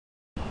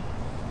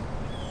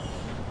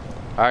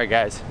All right,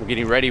 guys, we're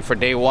getting ready for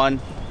day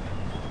one.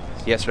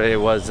 Yesterday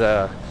was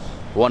a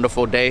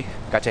wonderful day.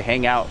 Got to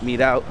hang out,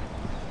 meet out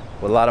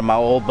with a lot of my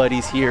old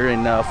buddies here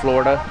in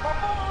Florida.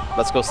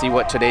 Let's go see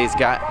what today's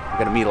got. We're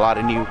gonna meet a lot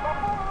of new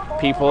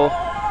people,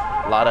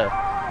 a lot of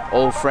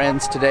old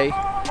friends today.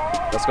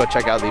 Let's go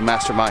check out the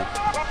Mastermind.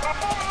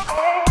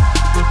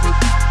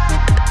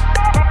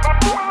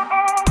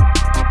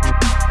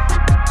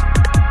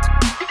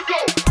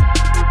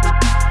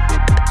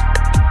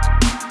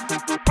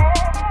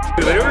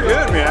 They were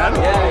good, man.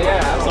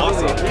 Yeah,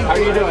 absolutely. Awesome. How are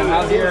you doing?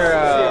 How's your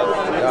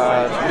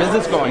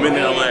business going? I'm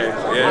in LA.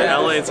 Yeah,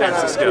 LA and San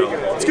Francisco.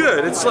 It's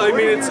good. It's I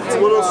mean it's a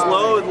little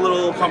slow, a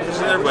little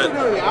competition there, but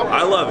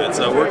I love it.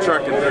 So we're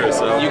trucking through.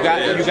 So you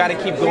got to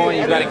keep going.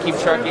 You got to keep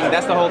trucking.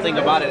 That's the whole thing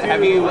about it.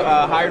 Have you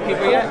hired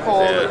people yet?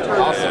 Yeah.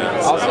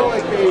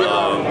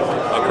 Awesome.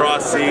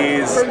 Across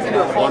seas,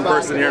 one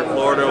person here in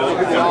Florida,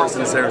 one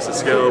person in San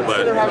Francisco,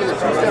 but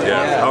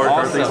yeah, how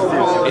are things with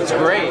you? It's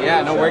great.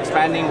 Yeah, no, we're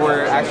expanding.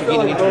 We're actually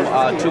getting into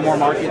 2 more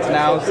markets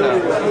now. So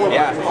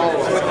yeah,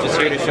 just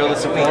here to show the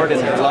support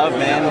and love,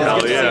 man. It's Hell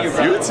good to yeah,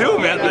 see you, you too,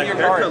 man. That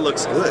haircut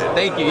looks good.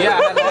 Thank you. Yeah,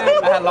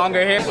 I had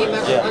longer hair.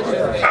 Yeah.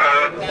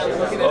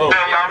 Oh.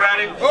 Y'all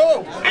ready?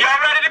 Oh!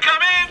 Y'all ready to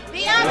come in?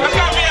 VIP. Let's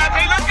go, VIP.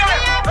 Let's go.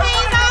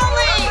 VIPs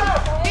only.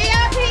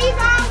 VIPs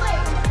only.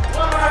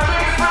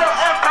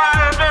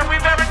 Empire event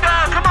we've ever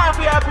done. Come on,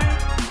 VIP.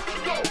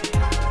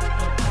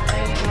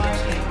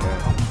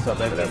 What's up,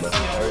 baby?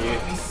 How are you?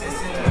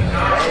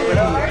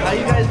 How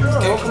you guys doing?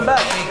 Welcome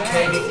back.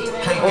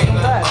 Welcome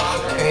back.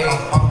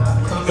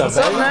 What's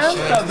up, man?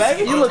 What's up,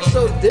 baby? You look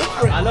so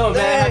different. I know,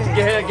 man. I have to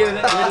get rid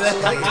of that.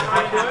 I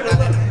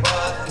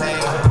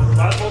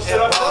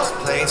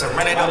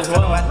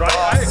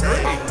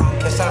agree.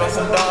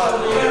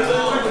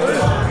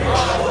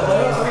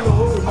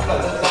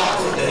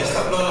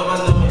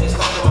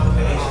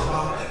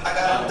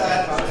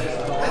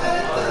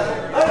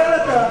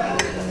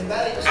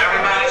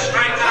 Everybody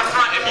straight to the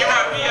front. If you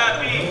are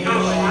VIP, go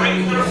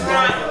straight to the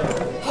front.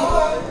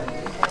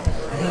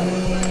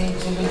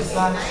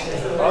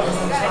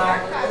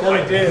 I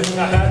did. I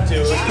had to.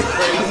 It's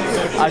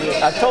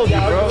crazy. I told you,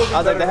 bro. I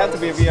was like, there has to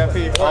be a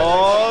VIP.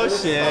 Oh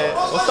shit!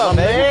 What's up,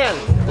 man?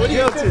 What are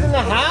you doing in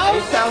the house?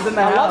 It sounds in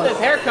the house. I love this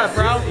haircut,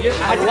 bro.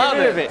 I love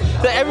it.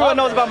 So everyone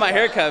knows about my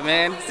haircut,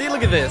 man. See,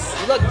 look at this.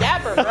 You look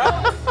dapper, bro.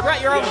 You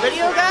got your own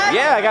video guy?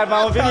 Yeah, I got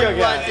my own video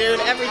guy. What, dude?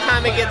 Every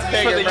time it gets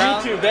bigger, For the bro.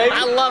 YouTube, baby.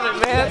 I love it,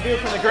 man. I do it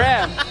for the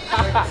gram.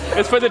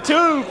 It's for the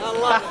tube. I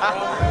love it,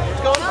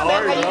 bro. What's going on,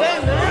 man? How you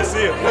been, man? Good to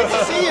see you. Good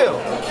to see you.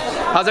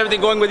 How's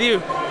everything going with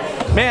you?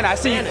 Man, I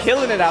see you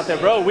killing it out there,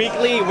 bro.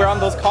 Weekly, we're on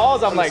those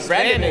calls. I'm like,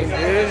 Expanding,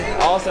 Brandon,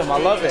 dude. Awesome, I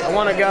love it. I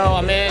want to go.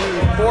 I'm in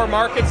 4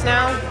 markets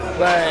now,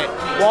 but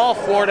well,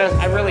 Florida.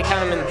 I really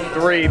count them in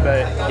 3,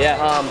 but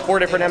yeah, 4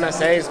 different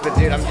MSAs. But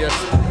dude, I'm just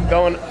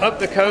going up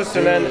the coast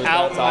and then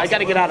out. Awesome. I got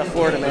to get out of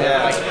Florida, man.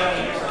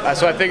 Yeah.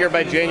 So I figured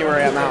by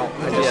January I'm out.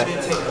 I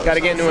just got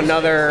to get into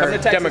another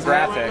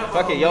demographic. Man.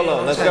 Fuck it,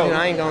 YOLO. Let's go. Dude,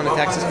 I ain't going to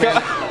Texas,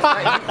 man.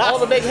 All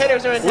the big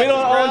hitters are in Texas. We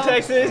don't own bro.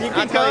 Texas. You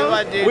can tell come. you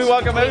what, dude, we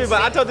welcome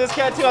everybody. I told this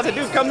cat too. I said,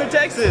 dude, come to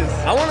Texas.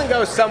 I want to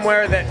go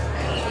somewhere that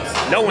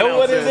no one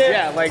else is.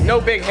 Yeah, like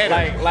no big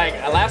hitter. Like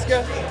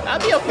Alaska.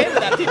 I'd be okay with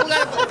that. People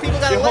gotta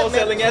You're live,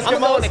 wholesaling man.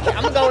 Eskimos?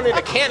 I'm going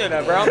into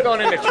Canada, bro. I'm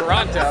going into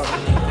Toronto.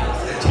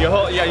 You're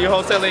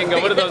wholesaling.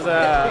 What are those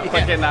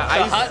fucking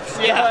ice huts?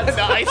 Yeah,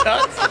 the ice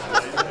huts.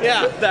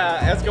 Yeah, the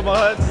Eskimo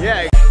huts.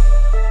 Yeah.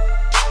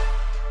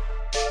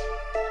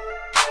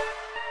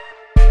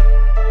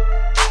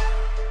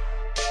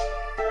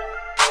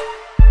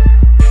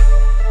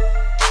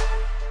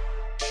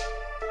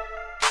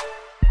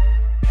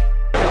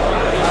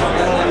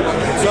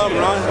 What's up,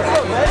 Ron?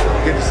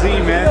 Good to see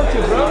you, man.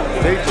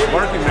 They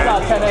working, man.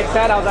 10x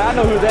I was like, I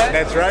know who that.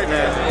 That's right,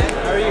 man.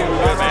 How are you?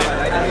 Good, man.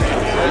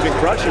 You've been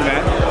crushing,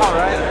 man. All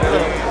right.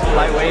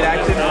 Lightweight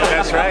action.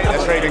 That's right.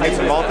 That's right. You can get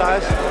some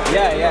multis.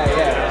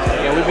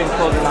 Yeah, we've been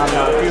closing on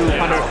a few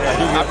hundred.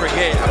 I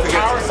forget.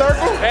 Power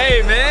circle?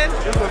 Hey, man.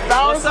 It's a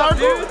power circle?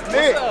 Dude?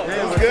 Nick.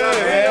 What's good,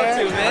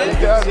 man?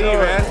 Good to see you,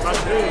 man.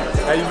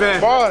 How you been?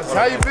 Boss,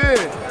 how you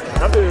been?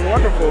 I've been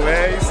wonderful,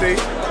 man. You see?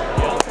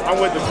 I'm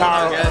with the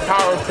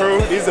power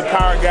crew. These are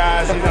power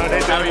guys. You know, they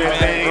do their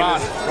thing.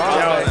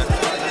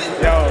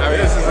 Yo,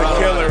 this is a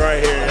killer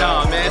right here.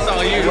 No, man, it's all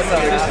you. What's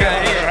up? This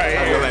guy here. Right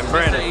here.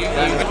 Brandon.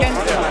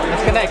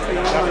 Let's connect.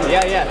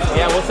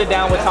 Yeah, we'll sit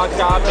down, we'll talk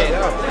shop, and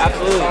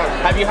absolutely.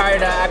 Have you hired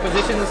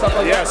acquisitions and stuff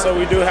like that? Yeah, so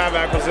we do have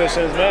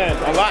acquisitions. Man,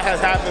 a lot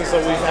has happened, so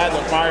we had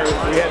to fire 2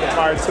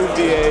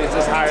 VAs,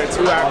 just hired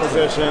 2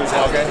 acquisitions.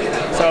 Okay.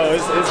 So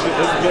it's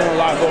been a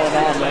lot going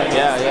on, man.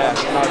 Yeah.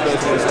 In our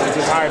business. We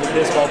just hired a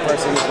dispo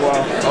person as well.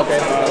 Okay.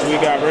 We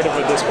got rid of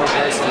a dispo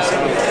person. So.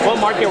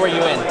 What market were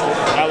you in?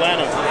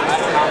 Atlanta.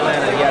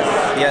 Yes.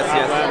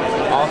 Atlanta.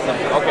 Awesome.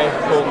 Okay,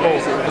 cool.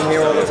 I'm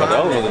here all the time.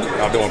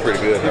 I'm doing pretty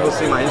good. People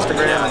see my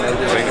Instagram and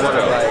they just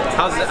wonder, like,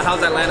 how's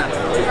how's Atlanta?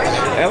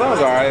 Atlanta's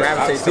all right.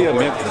 I still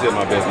Memphis is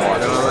my best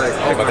market.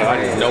 Because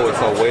I just know it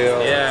so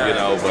well, you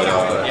know, but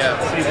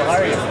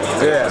right?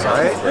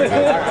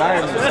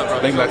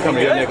 think about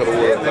coming to your neck of the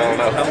woods, I don't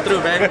know. Come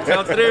through, man.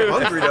 Come through.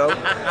 Hungry though.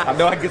 I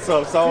know I get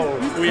some sold.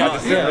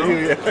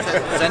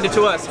 Send it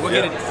to us. We'll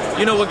get it.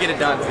 You know we'll get it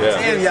done.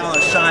 Damn, y'all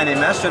are shining,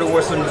 man. I should have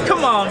wore some.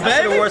 Come on, baby. I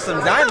should have wore some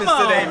diamonds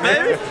today,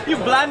 man. You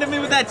blinded me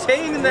with that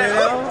chain and that,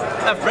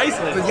 that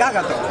bracelet. But y'all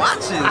got the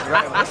watches,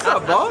 right? What's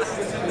up, boss?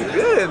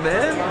 Good,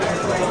 man.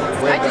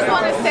 I just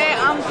want to say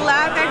I'm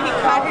glad that he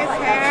cut his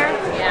hair.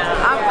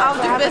 I'll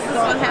do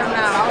business with him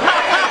now.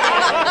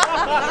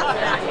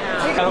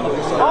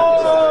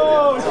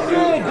 Oh,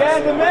 shit,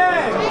 Dan the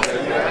man.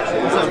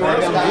 What's up, man?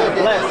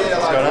 Bless.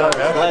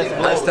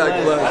 What's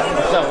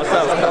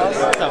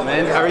up,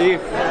 man? How are you?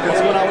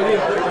 What's going on with you?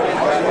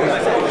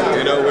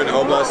 You know, went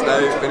home last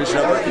night, finishing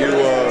up a few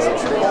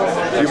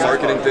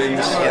marketing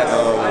things. Yeah.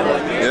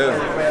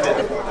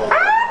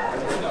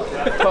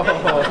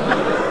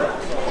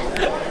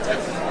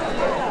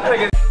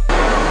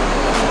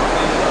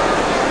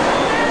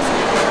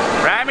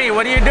 Rami,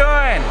 what are you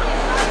doing?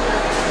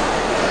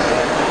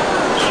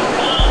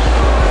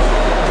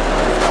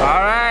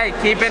 All right,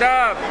 keep it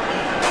up.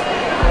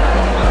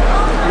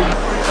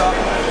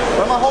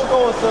 But my whole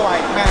goal is to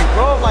like, man,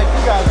 grow up like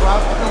you guys, bro.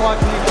 I've been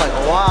watching you for like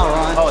a while,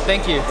 Ron. Oh,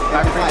 thank you.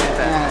 I appreciate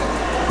that.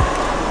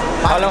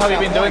 How long have you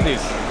been doing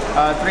this?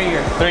 3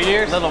 years. 3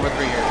 years? A little over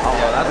 3 years. Oh,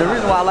 well, that's the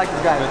reason why I like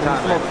this guy. He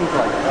smokes hookah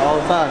like all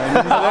the time.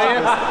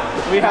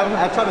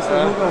 I try to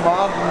smoke hookah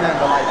mobs and that,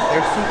 but like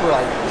they're super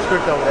like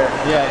strict over there.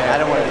 Yeah. I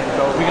don't want to get in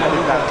trouble. We gotta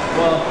do that.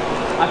 Well,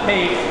 I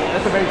pay.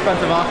 That's a very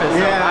expensive office.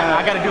 So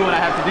I gotta do what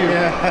I have to do. You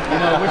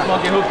know, we're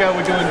smoking hookah.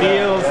 We're doing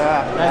deals.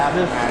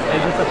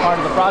 It's just a part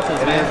of the process,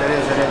 man.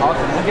 It is.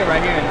 Awesome. We'll get right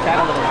here and chat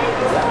a little bit.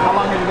 How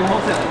long have you been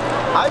wholesaling?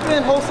 I've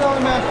been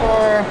wholesaling, man,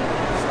 for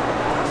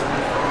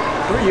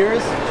 3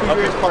 years. 2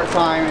 years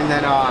part-time, and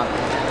then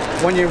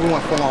 1 year we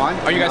went full on.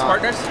 Are you guys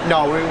partners?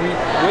 No,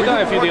 we've done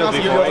a few deals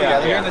before.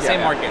 You're in the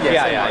same market.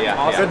 Yeah.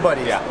 Awesome. Good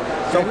buddies.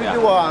 So we do,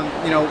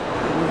 you know,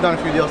 we've done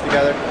a few deals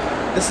together.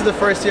 This is the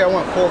first year I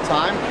went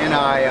full-time, and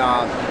I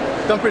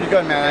done pretty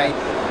good, man.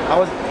 I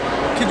was,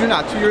 kid you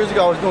not, 2 years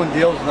ago I was doing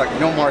deals with like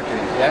no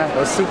marketing. It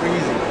was super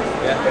easy.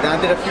 And then I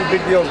did a few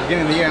big deals at the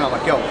beginning of the year, and I'm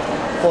like, yo,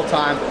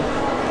 full-time,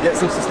 get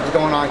some systems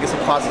going on, get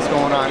some process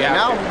going on. And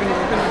now we've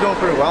been doing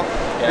pretty well.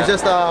 It's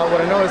just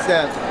what I noticed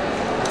that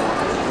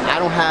I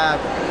don't have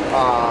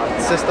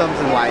systems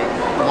and like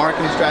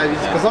marketing strategies,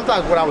 because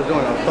sometimes what I was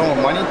doing, I was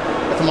throwing money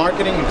into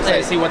marketing and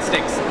say, see what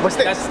sticks. What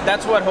sticks?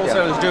 That's what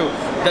wholesalers do.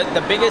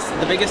 The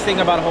biggest thing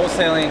about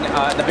wholesaling,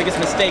 the biggest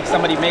mistake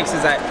somebody makes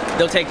is that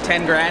they'll take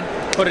 10 grand,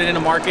 put it into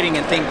marketing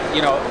and think,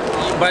 you know,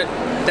 but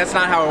that's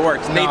not how it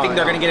works. They think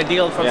they're going to get a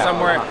deal from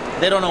somewhere.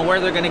 They don't know where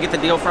they're going to get the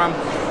deal from.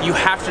 You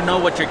have to know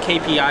what your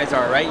KPIs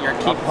are, right? Your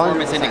key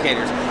performance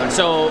indicators.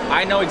 So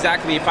I know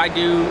exactly if I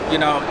do, you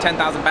know,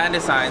 10,000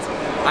 bandit signs,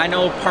 I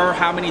know per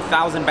how many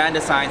thousand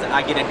bandit signs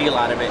I get a deal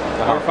out of it.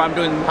 Or if I'm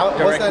doing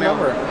direct what's that mail.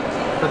 number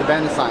for the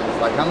bandit signs?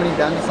 Like how many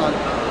bandit signs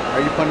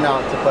are you putting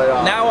out to put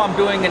out? Now I'm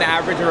doing an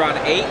average around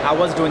 8. I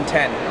was doing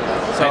 10.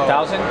 So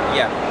 10,000?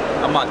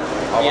 Yeah, a month.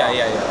 Yeah.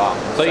 Wow.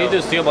 So you do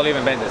still believe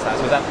in bandit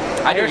signs?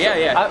 I do,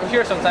 yeah. I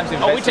hear sometimes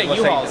we take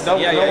U-Hauls. Don't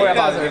worry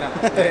about it.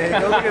 Hey,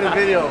 go look at the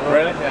video, bro.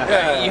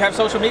 Really? You have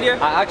social media?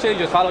 I actually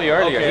just followed you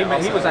earlier.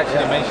 Okay, he was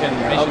actually mentioning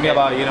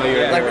about, you know,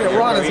 your Like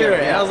Rana's here,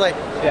 and I was like,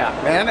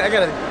 man,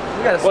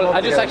 we gotta smoke I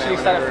just together, actually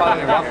man. started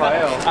following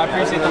Raphael. I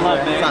appreciate the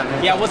love,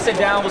 man. Yeah, we'll sit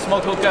down, we'll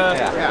smoke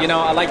hookah. You know,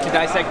 I like to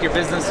dissect your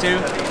business too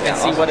and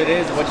see what it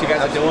is, what you guys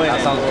are doing.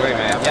 That sounds great,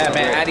 man. Yeah,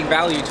 man, adding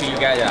value to you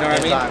guys. You know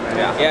what I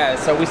mean? Yeah.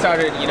 So we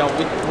started, you know,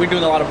 we're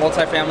doing a lot of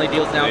multifamily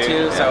deals now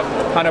too. So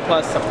 100+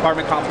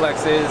 apartment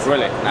complexes,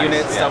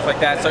 units, stuff like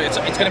that. So it's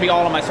going to be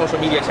all on my social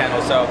media channel.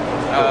 So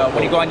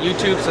when you go on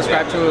YouTube,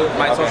 subscribe to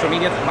my social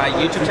media, my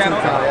YouTube channel.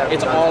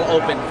 It's all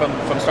open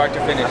from start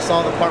to finish. I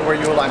saw the part where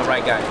you were like, the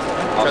right guy.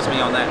 Trust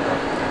me on that.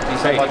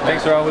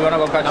 Thanks, bro. We want to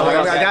go catch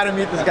I gotta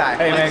meet this guy.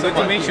 Hey, man, good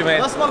to meet you,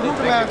 man. Let's smoke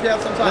hookah, man, if you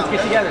have some time. Let's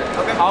get together.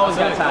 Okay. Always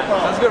good time.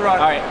 Sounds good,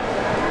 Rana. All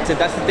right. So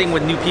that's the thing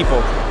with new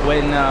people.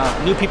 When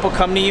new people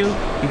come to you,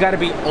 you got to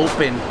be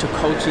open to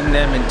coaching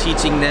them and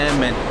teaching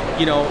them, and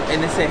you know,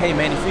 and they say, hey,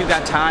 man, if you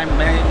got time,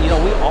 man, you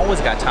know, we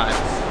always got time.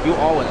 You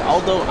always.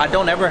 Although I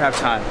don't ever have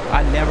time.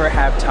 I never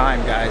have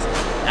time, guys,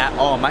 at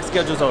all. My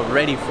schedule's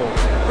already full,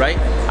 right?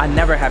 I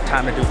never have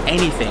time to do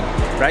anything,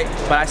 right?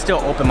 But I still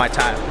open my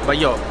time. But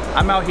yo,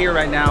 I'm out here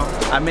right now.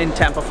 I'm in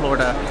Tampa,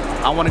 Florida.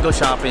 I want to go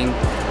shopping.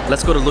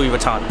 Let's go to Louis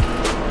Vuitton.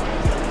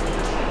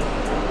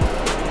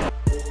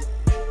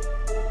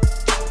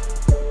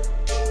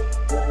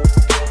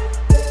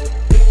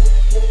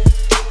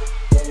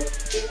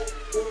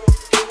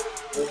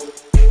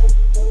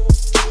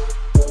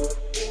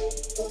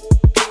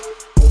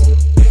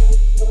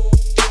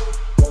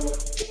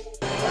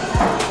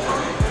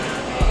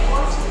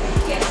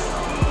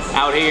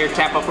 Out here,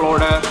 Tampa,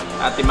 Florida,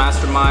 at the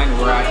Mastermind.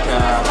 We're at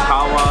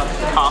Kawa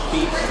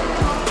Coffee.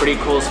 Pretty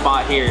cool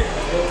spot here.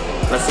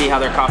 Let's see how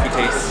their coffee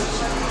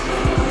tastes.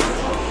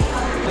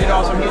 you know I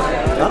was from Houston?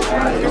 Huh?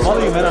 I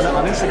follow you, man,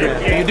 on Instagram.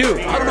 You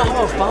do? I don't know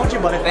how I found you,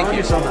 but I found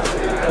you somehow.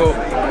 Cool.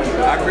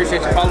 I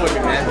appreciate you following me,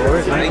 man.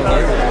 Thank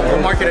you.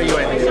 What market are you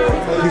in?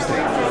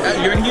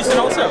 Houston. You're in Houston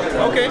also?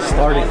 Okay.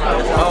 Starting.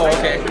 Oh,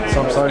 okay.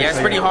 So I'm sorry. Yeah, it's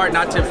pretty hard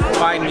not to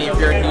find me if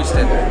you're in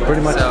Houston.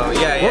 Pretty much. So,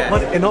 yeah.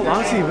 But in all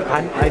honesty,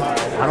 I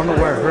don't know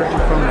where I heard you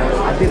from.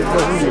 I didn't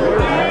know who you were,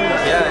 man.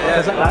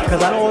 Yeah.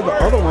 Because I know all the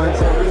other ones.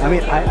 I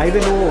mean, I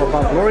even know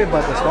about Glory,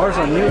 but as far as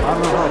on you, I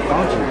don't know how I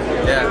found you.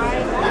 Yeah.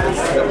 I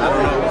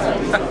don't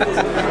know.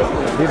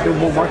 You do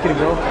more marketing,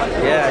 bro.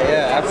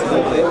 Yeah,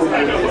 absolutely.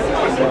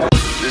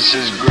 This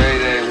is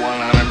grade A,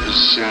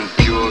 100%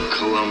 pure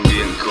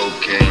Colombian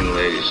cocaine,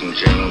 ladies and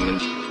gentlemen.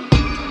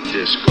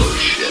 Disco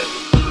shit.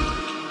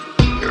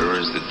 Here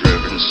is the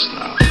driven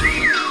snuff.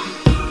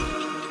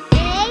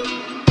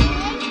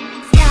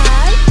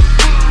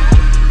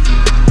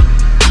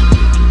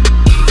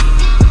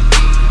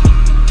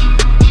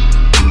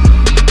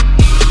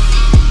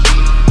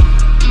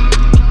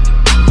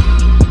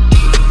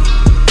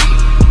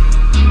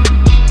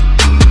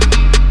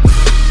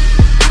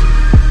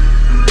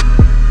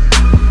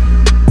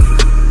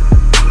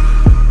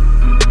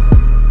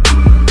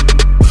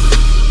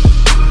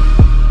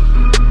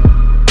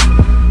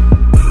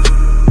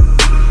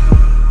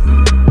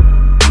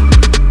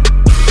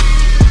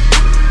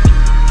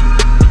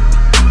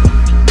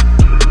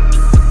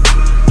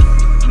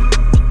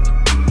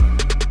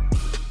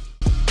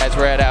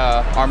 We're at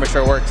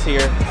Armature Works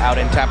here out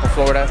in Tampa,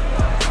 Florida,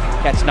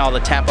 catching all the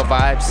Tampa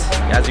vibes.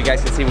 As you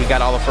guys can see, we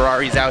got all the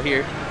Ferraris out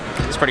here.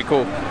 It's pretty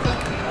cool.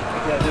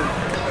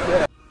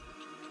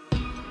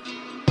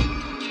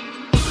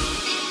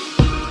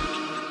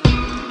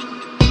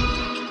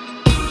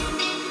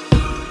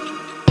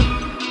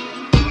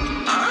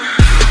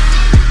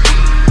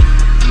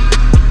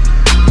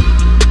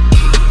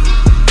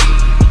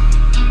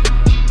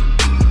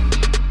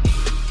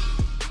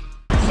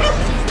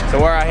 So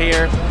we're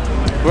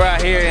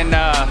out here in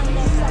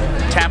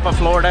Tampa,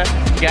 Florida,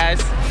 guys.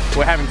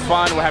 We're having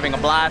fun, we're having a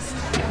blast.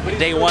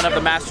 Day one of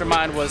the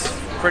Mastermind was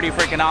pretty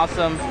freaking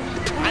awesome.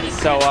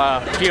 So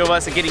a few of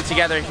us are getting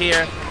together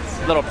here,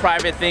 little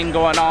private thing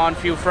going on,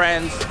 few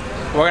friends.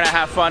 We're gonna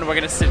have fun, we're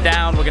gonna sit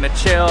down, we're gonna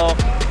chill.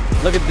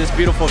 Look at this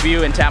beautiful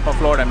view in Tampa,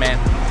 Florida, man.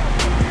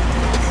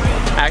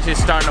 Actually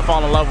starting to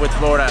fall in love with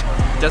Florida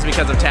just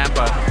because of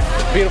Tampa.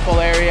 Beautiful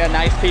area,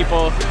 nice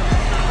people.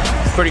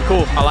 It's pretty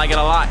cool, I like it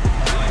a lot.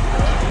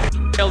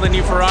 The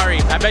new Ferrari.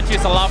 I bet you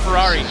it's a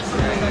LaFerrari.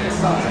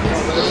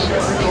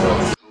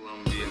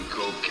 Colombian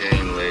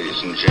cocaine,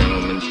 ladies and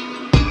gentlemen.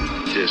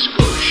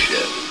 Disco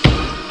shit.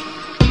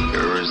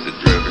 Here is the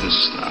driven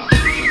snuff.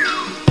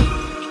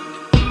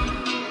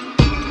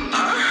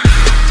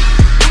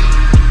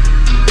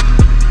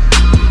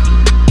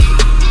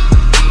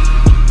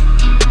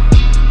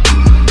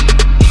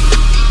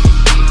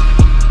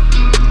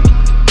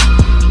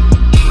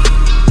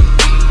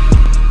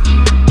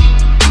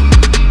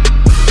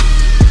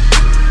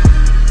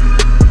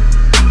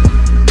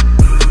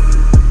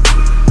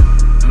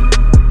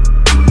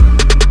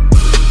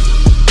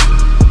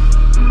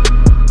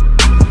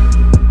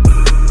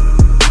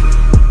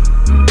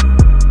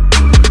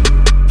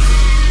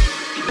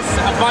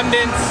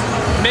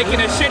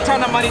 Making a shit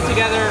ton of money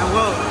together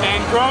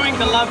and growing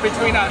the love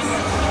between us.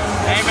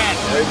 Amen.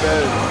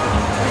 Amen.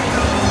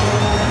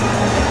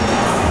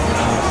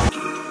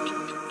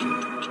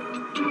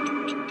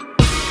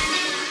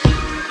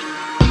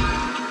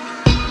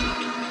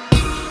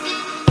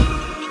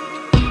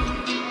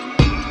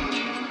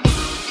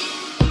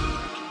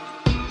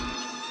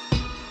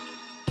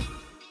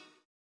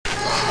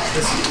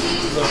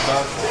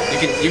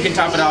 You can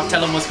top it off.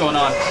 Tell them what's going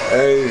on.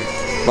 Hey,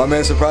 my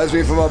man surprised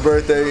me for my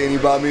birthday and he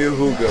bought me a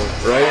hookah,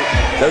 right?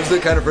 That's the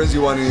kind of friends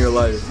you want in your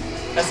life.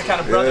 That's the kind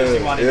of brothers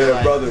you want in your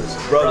life.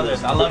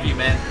 Brothers. I love you,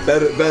 man.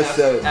 Best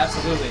said.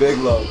 Absolutely. Big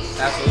love.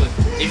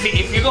 Absolutely.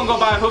 If you're gonna go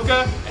buy a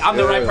hookah, I'm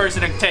the right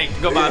person to take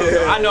to go buy a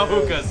hookah. I know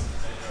hookahs.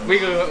 We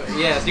go,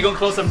 yes, you're gonna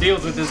close some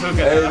deals with this hookah.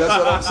 Hey, that's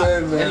what I'm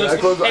saying, man. I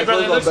close my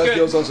best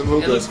deals on some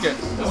hookahs. It looks good.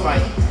 That's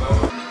fine.